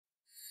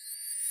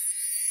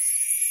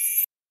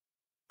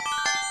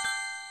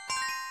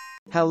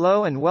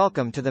Hello and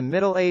welcome to the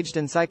middle-aged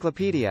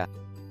encyclopedia.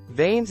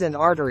 Veins and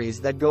arteries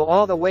that go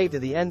all the way to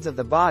the ends of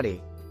the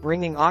body,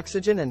 bringing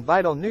oxygen and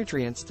vital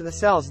nutrients to the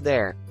cells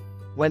there.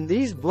 When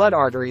these blood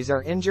arteries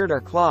are injured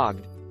or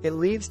clogged, it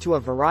leads to a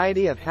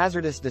variety of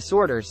hazardous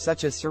disorders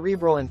such as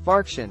cerebral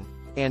infarction,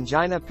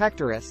 angina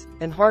pectoris,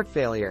 and heart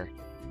failure.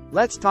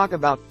 Let's talk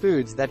about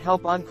foods that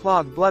help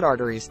unclog blood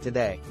arteries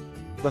today.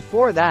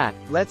 Before that,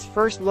 let's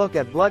first look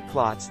at blood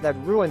clots that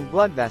ruin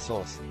blood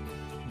vessels.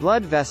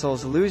 Blood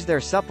vessels lose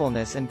their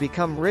suppleness and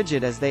become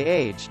rigid as they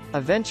age,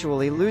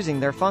 eventually losing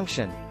their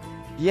function.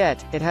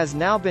 Yet, it has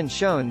now been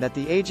shown that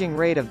the aging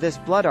rate of this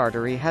blood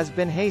artery has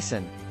been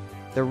hastened.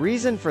 The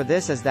reason for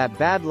this is that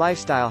bad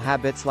lifestyle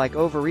habits like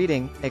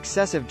overeating,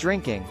 excessive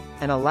drinking,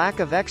 and a lack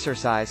of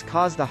exercise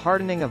cause the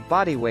hardening of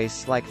body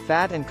wastes like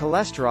fat and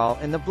cholesterol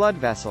in the blood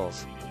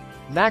vessels.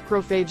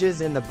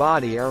 Macrophages in the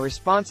body are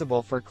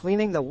responsible for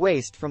cleaning the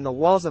waste from the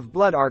walls of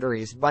blood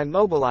arteries by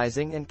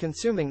mobilizing and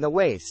consuming the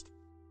waste.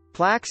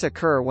 Plaques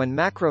occur when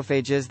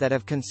macrophages that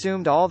have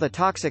consumed all the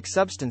toxic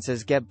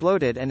substances get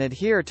bloated and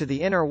adhere to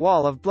the inner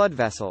wall of blood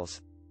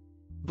vessels.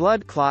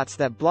 Blood clots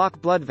that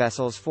block blood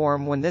vessels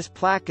form when this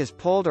plaque is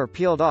pulled or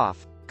peeled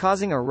off,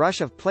 causing a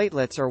rush of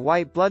platelets or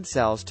white blood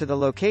cells to the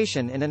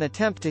location in an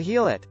attempt to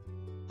heal it.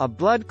 A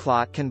blood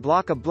clot can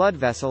block a blood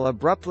vessel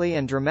abruptly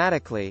and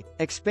dramatically,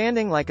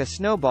 expanding like a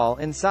snowball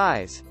in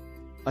size.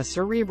 A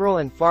cerebral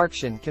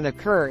infarction can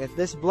occur if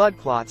this blood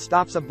clot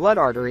stops a blood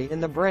artery in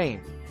the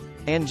brain.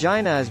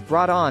 Angina is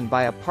brought on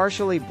by a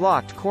partially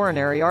blocked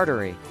coronary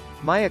artery.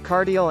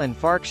 Myocardial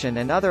infarction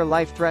and other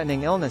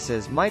life-threatening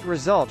illnesses might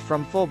result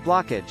from full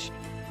blockage.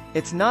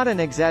 It's not an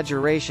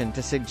exaggeration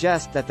to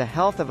suggest that the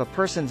health of a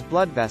person's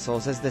blood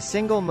vessels is the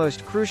single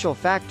most crucial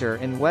factor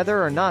in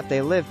whether or not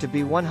they live to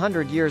be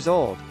 100 years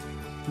old.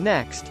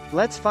 Next,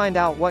 let's find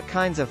out what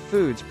kinds of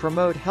foods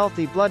promote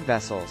healthy blood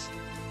vessels.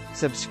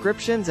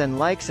 Subscriptions and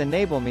likes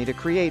enable me to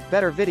create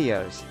better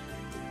videos.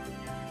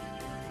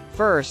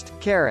 First,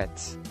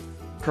 carrots.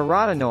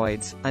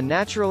 Carotenoids, a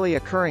naturally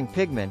occurring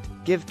pigment,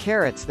 give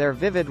carrots their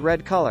vivid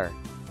red color.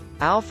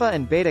 Alpha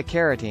and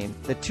beta-carotene,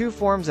 the two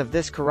forms of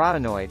this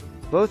carotenoid,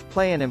 both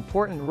play an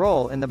important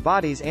role in the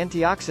body's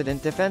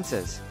antioxidant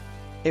defenses.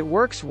 It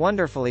works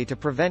wonderfully to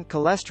prevent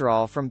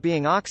cholesterol from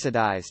being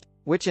oxidized,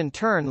 which in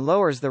turn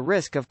lowers the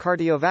risk of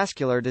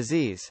cardiovascular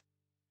disease.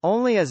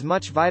 Only as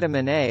much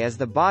vitamin A as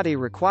the body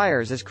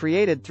requires is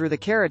created through the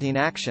carotene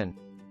action.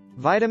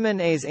 Vitamin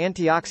A's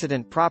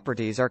antioxidant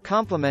properties are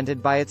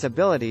complemented by its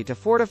ability to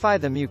fortify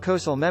the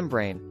mucosal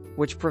membrane,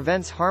 which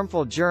prevents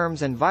harmful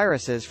germs and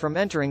viruses from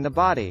entering the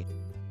body.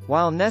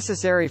 While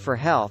necessary for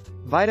health,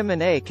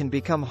 vitamin A can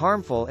become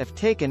harmful if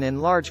taken in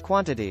large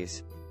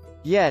quantities.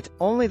 Yet,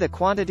 only the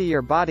quantity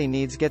your body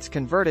needs gets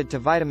converted to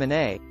vitamin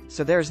A,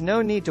 so there's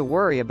no need to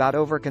worry about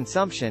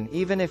overconsumption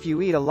even if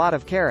you eat a lot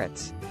of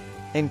carrots.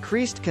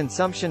 Increased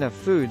consumption of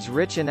foods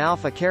rich in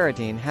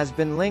alpha-carotene has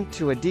been linked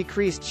to a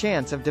decreased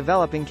chance of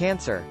developing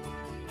cancer.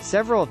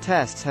 Several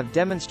tests have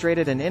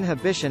demonstrated an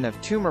inhibition of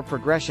tumor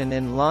progression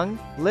in lung,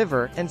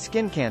 liver, and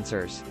skin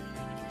cancers.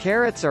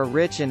 Carrots are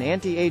rich in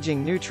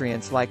anti-aging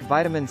nutrients like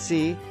vitamin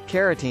C,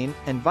 carotene,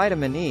 and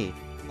vitamin E,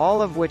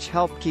 all of which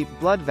help keep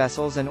blood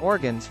vessels and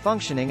organs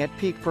functioning at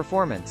peak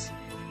performance.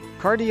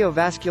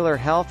 Cardiovascular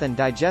health and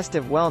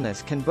digestive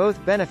wellness can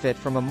both benefit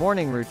from a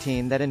morning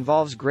routine that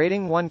involves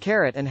grating 1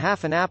 carrot and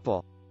half an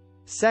apple.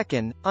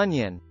 Second,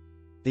 onion.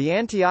 The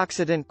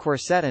antioxidant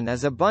quercetin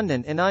is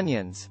abundant in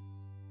onions.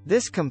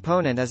 This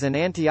component is an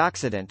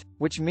antioxidant,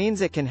 which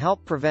means it can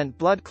help prevent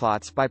blood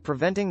clots by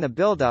preventing the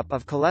buildup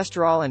of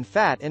cholesterol and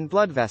fat in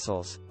blood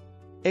vessels.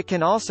 It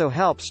can also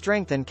help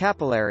strengthen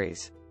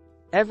capillaries.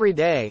 Every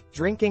day,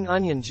 drinking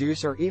onion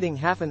juice or eating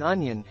half an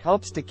onion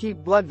helps to keep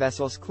blood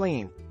vessels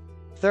clean.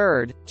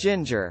 Third,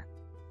 ginger.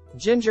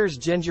 Ginger's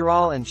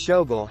gingerol and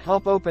shogal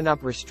help open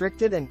up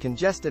restricted and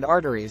congested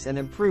arteries and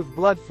improve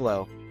blood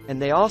flow, and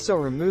they also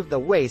remove the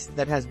waste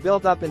that has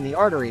built up in the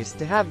arteries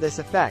to have this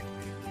effect.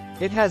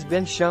 It has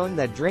been shown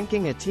that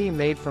drinking a tea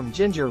made from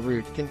ginger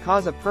root can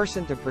cause a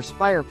person to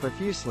perspire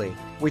profusely,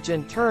 which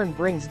in turn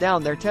brings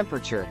down their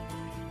temperature.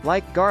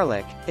 Like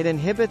garlic, it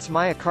inhibits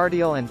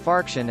myocardial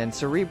infarction and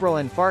cerebral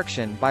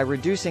infarction by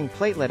reducing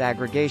platelet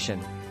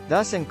aggregation,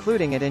 thus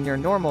including it in your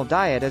normal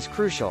diet is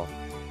crucial.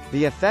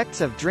 The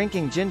effects of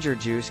drinking ginger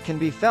juice can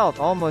be felt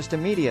almost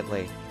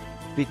immediately.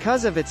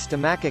 Because of its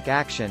stomachic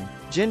action,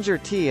 ginger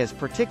tea is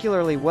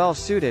particularly well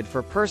suited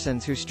for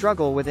persons who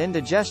struggle with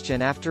indigestion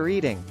after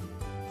eating.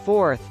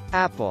 Fourth,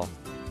 apple.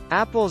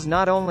 Apples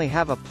not only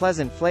have a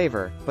pleasant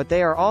flavor, but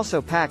they are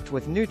also packed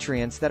with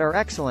nutrients that are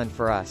excellent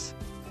for us.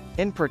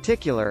 In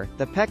particular,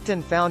 the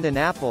pectin found in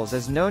apples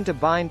is known to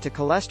bind to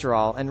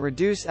cholesterol and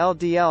reduce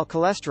LDL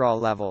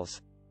cholesterol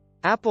levels.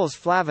 Apples'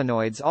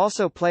 flavonoids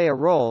also play a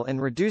role in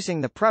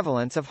reducing the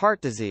prevalence of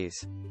heart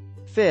disease.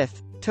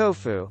 Fifth,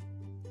 tofu.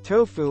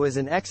 Tofu is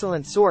an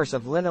excellent source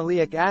of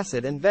linoleic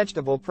acid and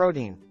vegetable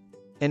protein.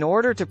 In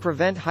order to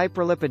prevent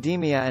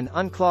hyperlipidemia and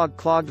unclog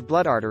clogged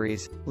blood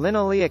arteries,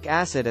 linoleic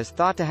acid is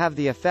thought to have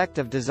the effect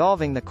of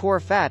dissolving the core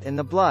fat in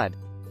the blood.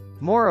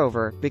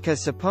 Moreover,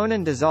 because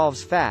saponin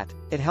dissolves fat,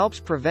 it helps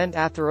prevent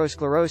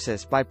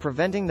atherosclerosis by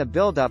preventing the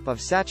buildup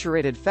of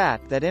saturated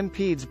fat that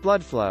impedes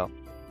blood flow.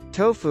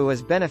 Tofu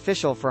is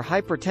beneficial for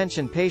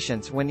hypertension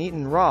patients when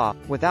eaten raw,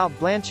 without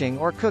blanching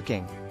or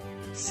cooking.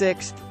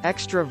 6th,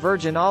 extra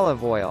virgin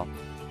olive oil.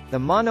 The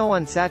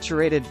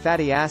monounsaturated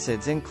fatty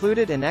acids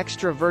included in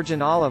extra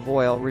virgin olive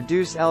oil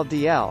reduce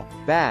LDL,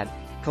 bad,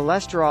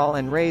 cholesterol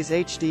and raise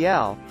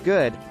HDL,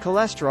 good,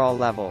 cholesterol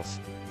levels.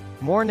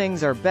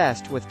 Mornings are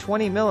best with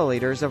 20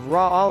 ml of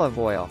raw olive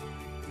oil.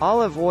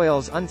 Olive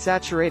oil's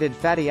unsaturated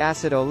fatty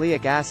acid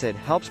oleic acid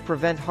helps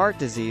prevent heart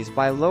disease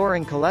by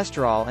lowering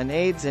cholesterol and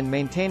aids in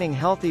maintaining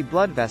healthy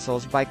blood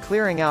vessels by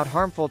clearing out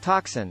harmful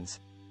toxins.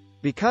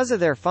 Because of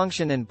their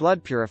function in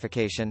blood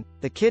purification,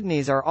 the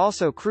kidneys are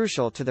also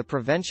crucial to the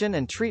prevention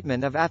and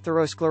treatment of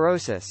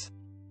atherosclerosis.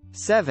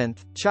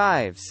 7th,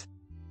 chives.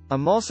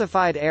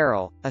 Emulsified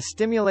aril, a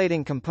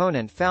stimulating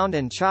component found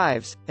in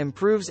chives,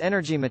 improves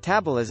energy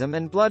metabolism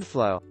and blood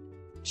flow.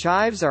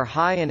 Chives are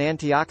high in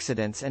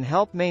antioxidants and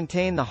help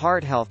maintain the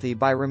heart healthy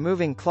by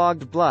removing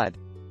clogged blood,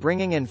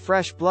 bringing in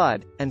fresh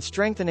blood, and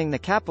strengthening the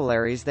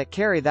capillaries that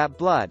carry that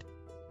blood.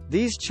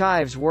 These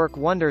chives work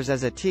wonders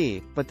as a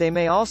tea, but they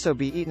may also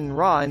be eaten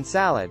raw in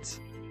salads.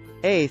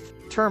 8th,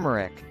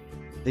 turmeric.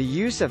 The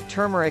use of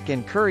turmeric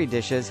in curry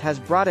dishes has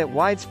brought it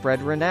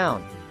widespread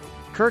renown.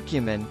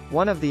 Curcumin,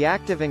 one of the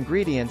active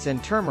ingredients in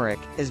turmeric,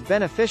 is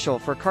beneficial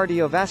for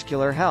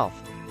cardiovascular health.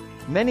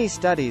 Many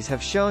studies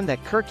have shown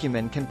that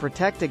curcumin can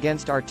protect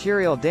against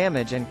arterial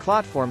damage and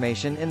clot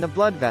formation in the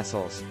blood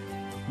vessels.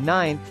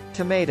 9th,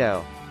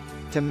 tomato.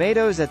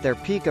 Tomatoes at their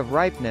peak of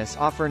ripeness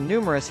offer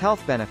numerous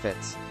health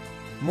benefits.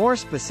 More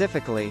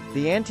specifically,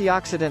 the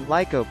antioxidant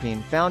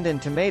lycopene found in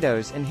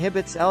tomatoes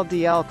inhibits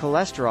LDL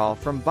cholesterol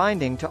from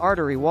binding to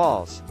artery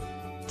walls.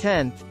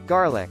 10th,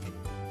 garlic.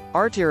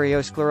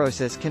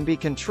 Arteriosclerosis can be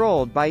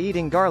controlled by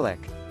eating garlic.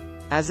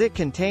 As it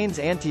contains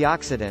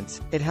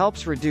antioxidants, it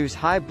helps reduce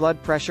high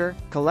blood pressure,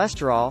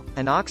 cholesterol,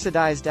 and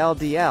oxidized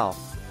LDL,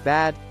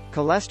 bad,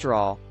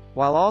 cholesterol,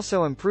 while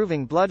also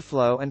improving blood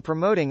flow and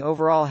promoting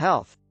overall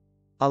health.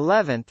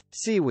 11th,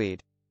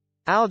 seaweed.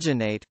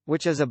 Alginate,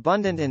 which is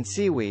abundant in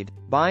seaweed,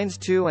 binds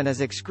to and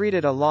is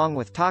excreted along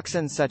with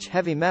toxins such as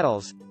heavy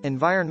metals,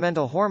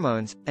 environmental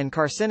hormones, and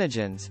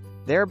carcinogens,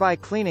 thereby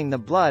cleaning the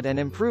blood and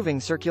improving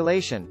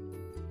circulation.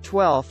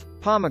 12th,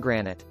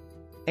 pomegranate.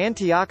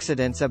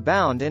 Antioxidants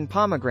abound in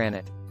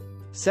pomegranate.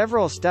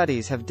 Several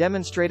studies have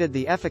demonstrated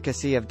the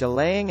efficacy of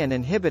delaying and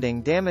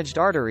inhibiting damaged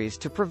arteries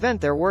to prevent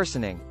their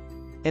worsening.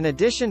 In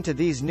addition to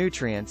these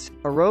nutrients,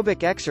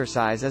 aerobic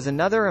exercise is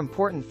another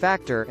important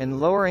factor in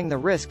lowering the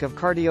risk of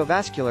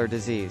cardiovascular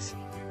disease.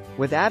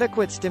 With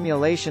adequate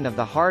stimulation of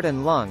the heart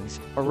and lungs,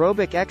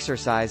 aerobic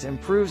exercise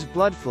improves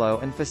blood flow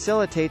and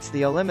facilitates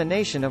the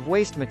elimination of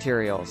waste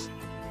materials.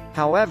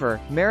 However,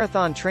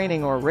 marathon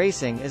training or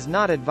racing is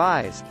not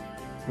advised.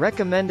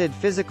 Recommended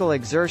physical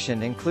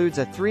exertion includes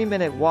a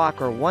 3-minute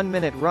walk or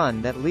 1-minute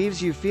run that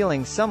leaves you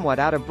feeling somewhat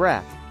out of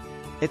breath.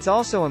 It's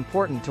also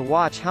important to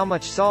watch how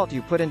much salt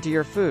you put into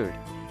your food.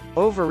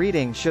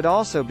 Overeating should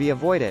also be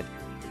avoided.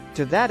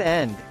 To that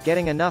end,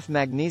 getting enough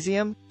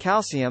magnesium,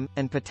 calcium,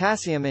 and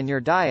potassium in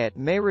your diet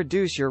may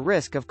reduce your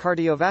risk of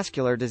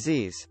cardiovascular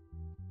disease.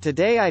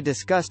 Today I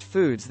discussed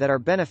foods that are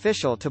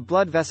beneficial to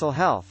blood vessel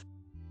health.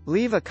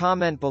 Leave a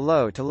comment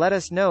below to let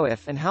us know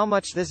if and how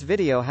much this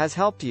video has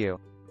helped you.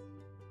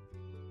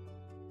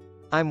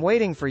 I'm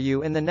waiting for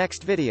you in the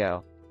next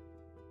video.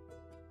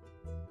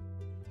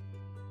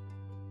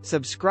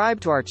 Subscribe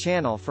to our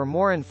channel for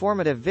more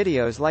informative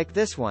videos like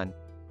this one.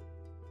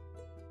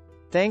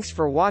 Thanks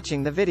for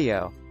watching the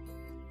video.